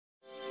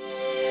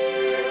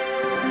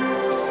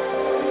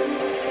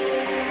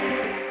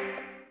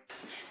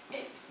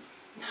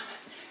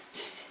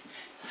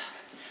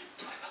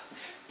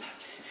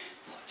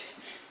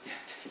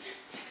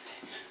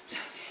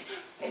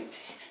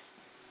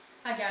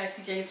guys,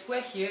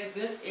 seejanesweat here.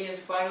 This is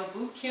Bridal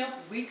Boot Camp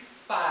Week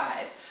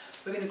 5.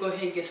 We're going to go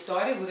ahead and get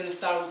started. We're going to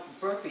start with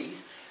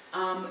burpees.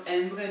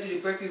 And we're going to do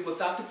the burpees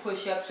without the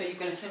push-up. So you're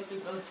going to simply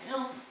go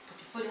down, put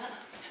your foot out,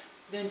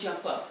 then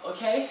jump up.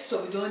 Okay? So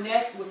we're doing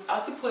that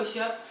without the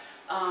push-up.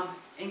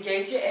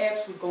 Engage your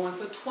abs. We're going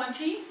for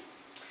 20.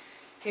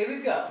 Here we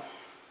go.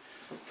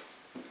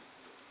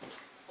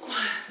 1,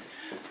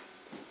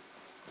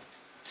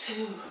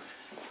 2,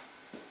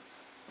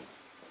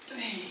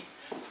 3,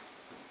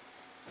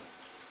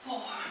 4,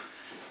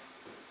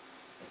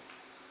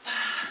 5,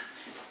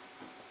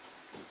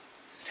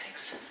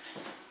 6,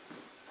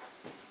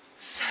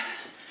 7,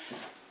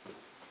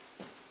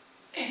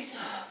 8,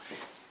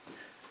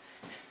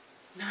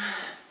 9,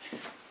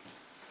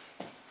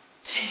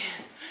 10,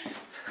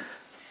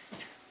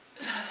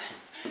 11,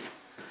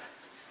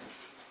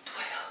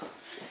 12,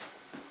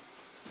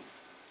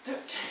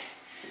 13,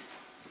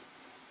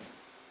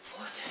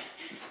 14,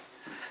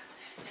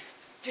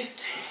 15,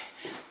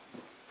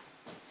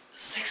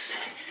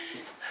 16,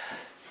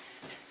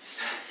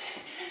 17,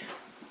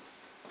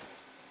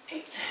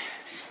 18,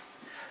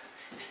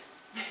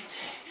 19,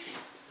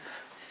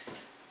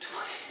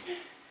 20.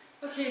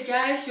 Okay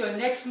guys, your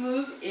next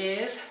move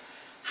is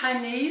high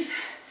knees.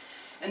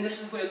 And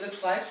this is what it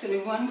looks like. You're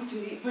going to run with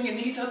your knees, bring your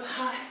knees up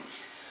high.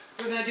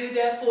 We're going to do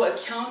that for a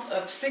count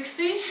of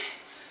 60.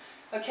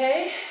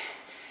 Okay?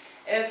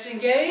 Abs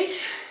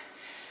engaged.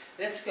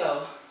 Let's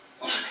go.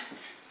 1,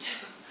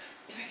 2,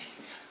 3,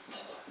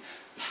 4,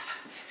 5,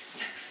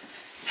 6,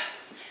 7,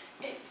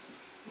 8,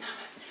 9,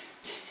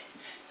 10,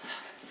 11,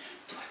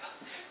 12,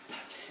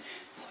 13,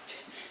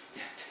 14,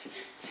 15,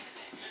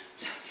 16,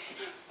 17,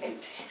 18,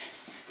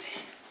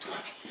 19,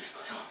 20,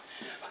 21,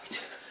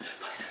 22,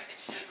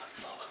 23,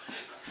 24,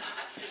 25,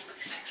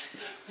 26,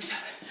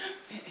 27,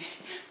 28,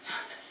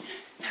 29,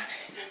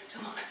 30,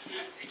 31,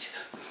 32,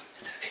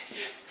 33,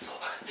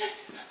 34,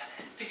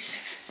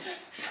 36,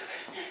 37,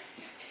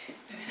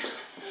 39,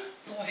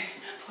 40,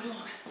 41,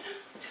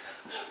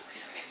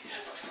 43,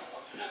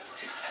 44,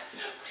 45,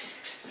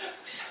 46,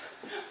 47,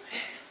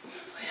 48,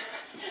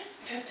 49,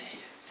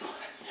 50,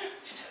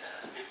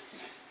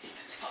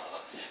 54,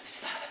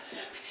 55,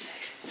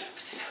 56,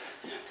 57,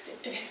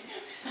 58,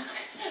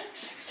 59,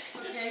 60.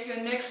 Okay,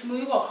 your next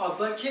move I'll call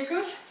butt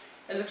kickers.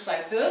 It looks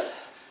like this.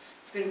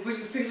 You're going to bring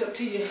your feet up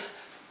to your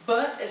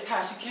butt as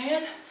high as you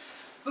can.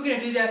 We're going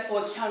to do that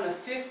for a count of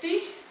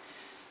 50.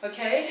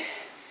 Okay,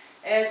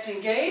 abs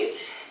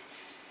engaged.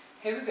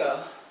 Here we go.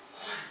 1,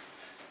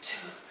 2,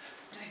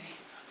 3,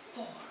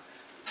 4,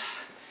 5,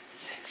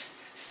 6,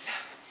 7,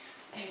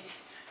 8, 9,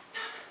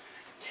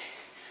 10,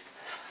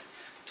 11,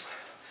 12,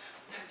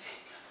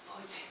 13,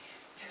 14,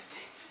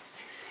 15,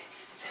 16,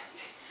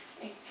 17,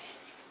 18,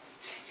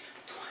 19,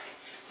 20,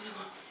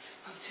 21,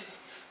 22,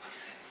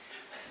 27,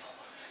 24,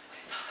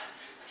 25,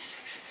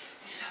 26,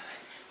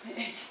 27,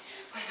 28,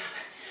 29,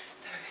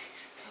 30,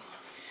 31,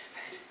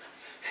 32,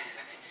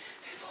 33,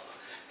 34,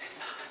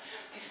 35,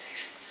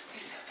 36,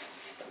 37,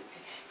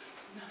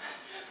 39,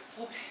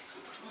 40,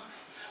 41,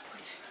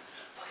 42,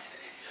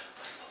 43,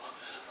 44,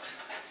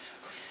 45,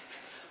 46,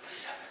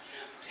 47,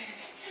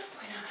 48,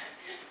 49,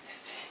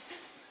 50.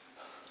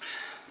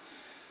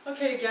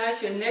 Okay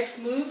guys, your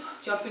next move,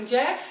 jumping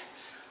jacks.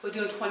 We're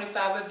doing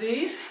 25 of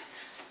these.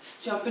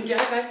 Jumping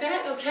jack like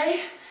that,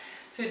 okay?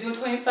 So you're doing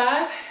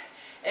 25,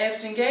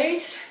 abs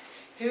engaged.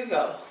 Here we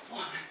go.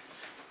 1,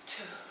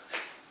 2, 3,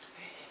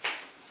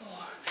 4,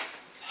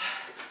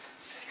 5,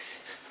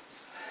 6,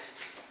 7,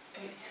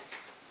 8,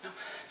 9,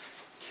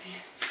 10,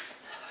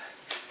 11,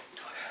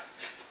 12,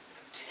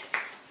 13,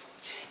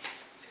 14,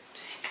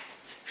 15,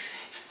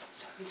 16,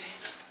 17,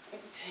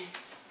 18,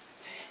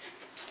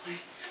 20,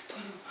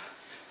 21,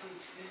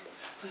 22,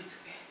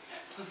 23,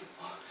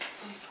 24,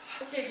 25.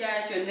 Okay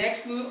guys, your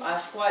next move are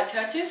squat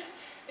touches.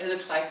 It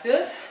looks like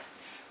this.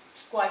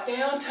 Squat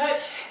down,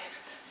 touch.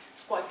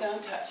 Squat down,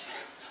 touch.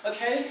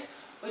 Okay?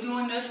 We're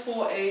doing this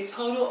for a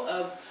total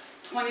of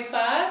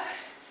 25.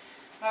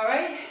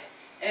 Alright?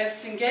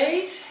 Abs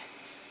engaged.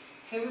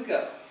 Here we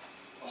go.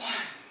 1,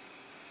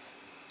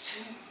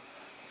 2,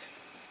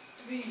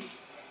 3,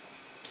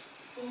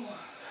 4,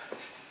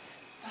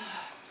 5,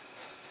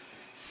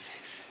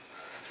 6,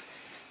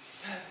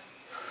 7,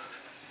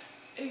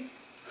 8, 9,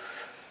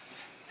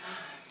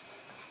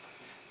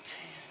 10,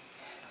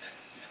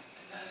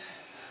 11,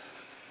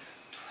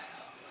 12,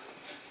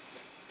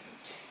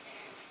 13,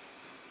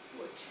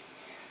 14,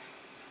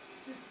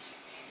 15,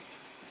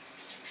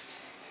 16,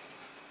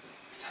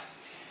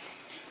 17,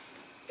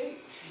 18,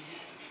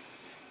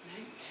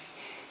 19,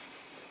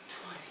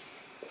 20,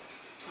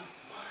 21,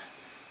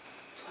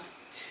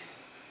 22,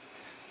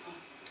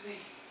 23,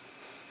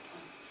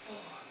 24,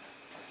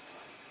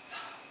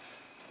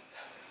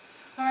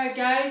 25. Alright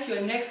guys,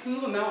 your next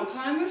move are mountain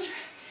climbers.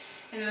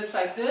 And it looks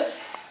like this.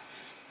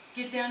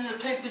 Get down to the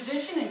plank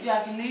position and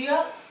drop your knee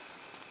up.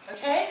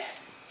 Okay?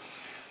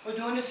 We're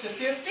doing this for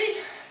 50.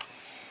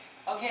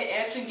 Okay,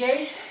 abs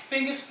engaged,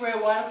 fingers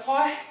spread wide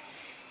apart.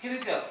 Here we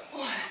go.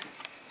 1,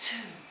 2,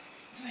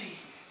 3,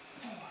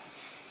 4,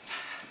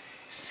 5,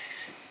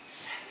 6,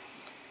 7,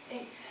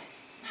 8.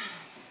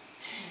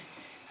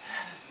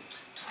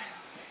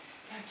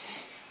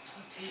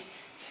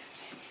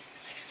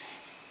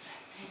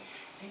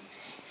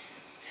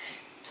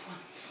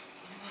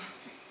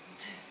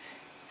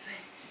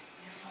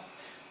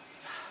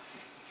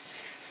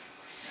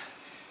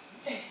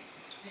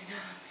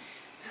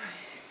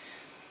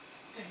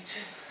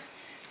 32,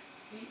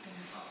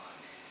 34,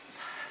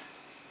 5,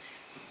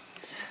 6,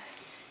 7,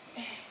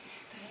 8,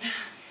 39,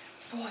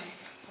 40,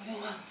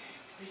 41,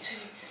 42,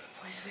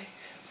 43,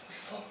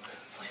 44,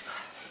 45,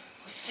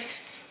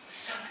 46,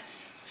 47,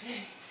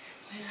 48,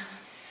 49,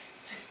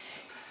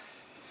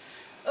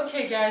 50.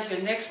 Okay guys,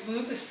 your next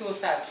move is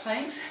suicide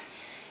planks.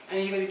 And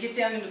you're going to get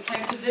down in the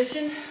plank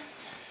position.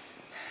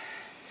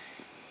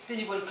 Then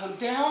you're going to come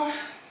down,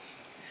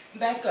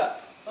 back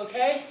up,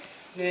 okay?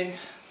 Then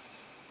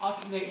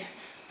alternate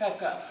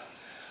back up.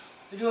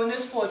 We're doing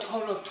this for a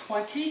total of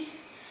 20,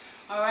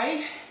 all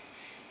right?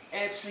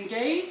 Abs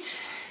engaged.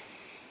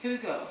 Here we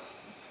go.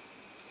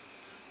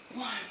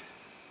 1,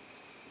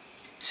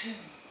 2,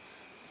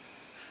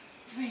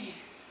 3,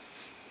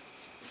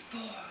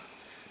 4,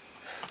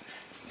 5,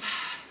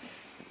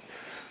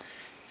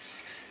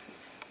 6,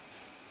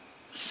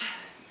 7,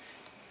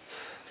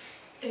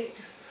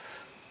 8,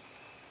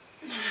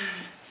 9,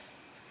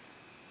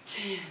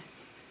 10,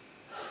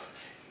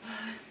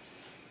 11,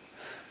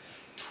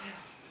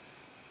 12,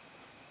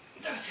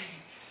 13,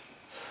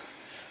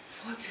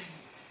 14,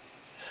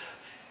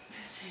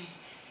 15,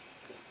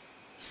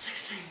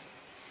 16,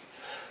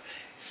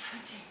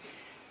 17,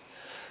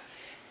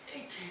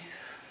 18,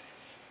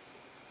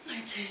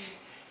 19,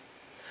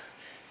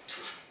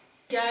 20.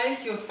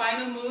 Guys, your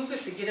final move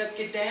is to get up,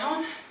 get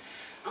down.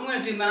 I'm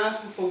going to do mine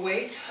for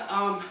weight.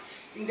 You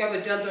can grab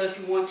a dumbbell if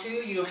you want to.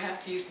 You don't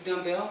have to use the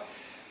dumbbell.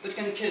 But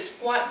you're going to get a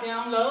squat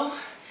down low.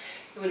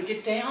 You're going to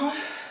get down,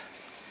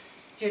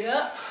 get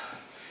up,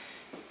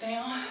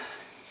 down,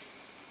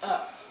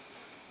 up.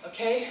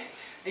 Okay?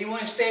 And you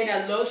want to stay in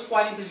that low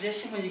squatting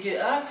position when you get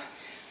up.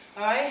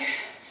 Alright?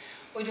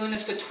 We're doing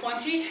this for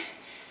 20.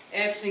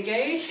 Abs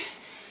engaged.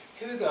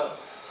 Here we go.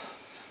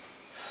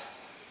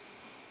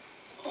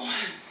 1,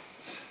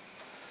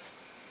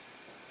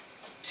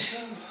 2,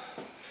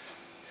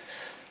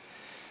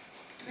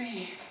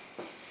 3,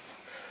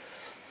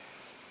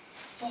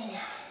 4, 5,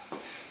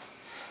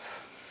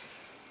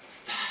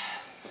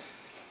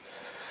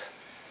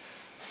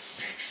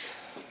 6,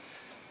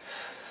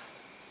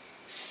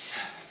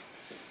 7,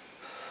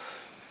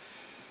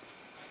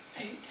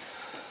 8,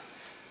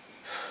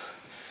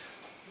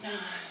 9,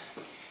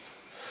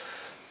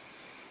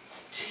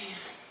 10,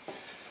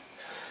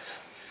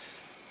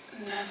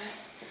 11,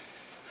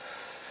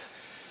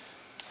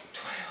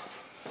 12,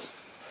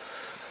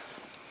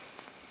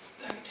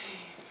 13,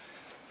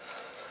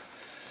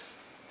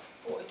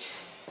 14,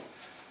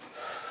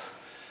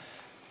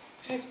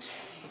 15,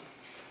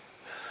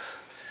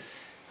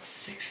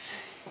 16,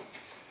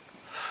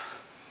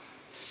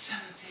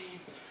 17,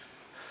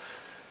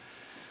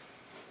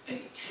 18,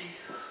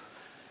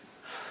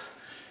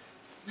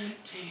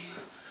 19,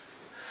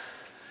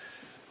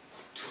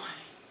 20.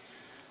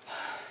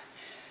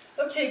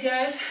 Okay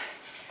guys,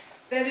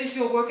 that is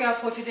your workout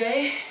for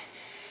today.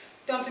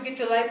 Don't forget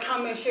to like,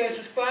 comment, share, and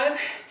subscribe.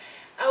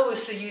 I will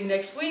see you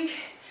next week.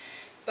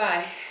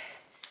 Bye.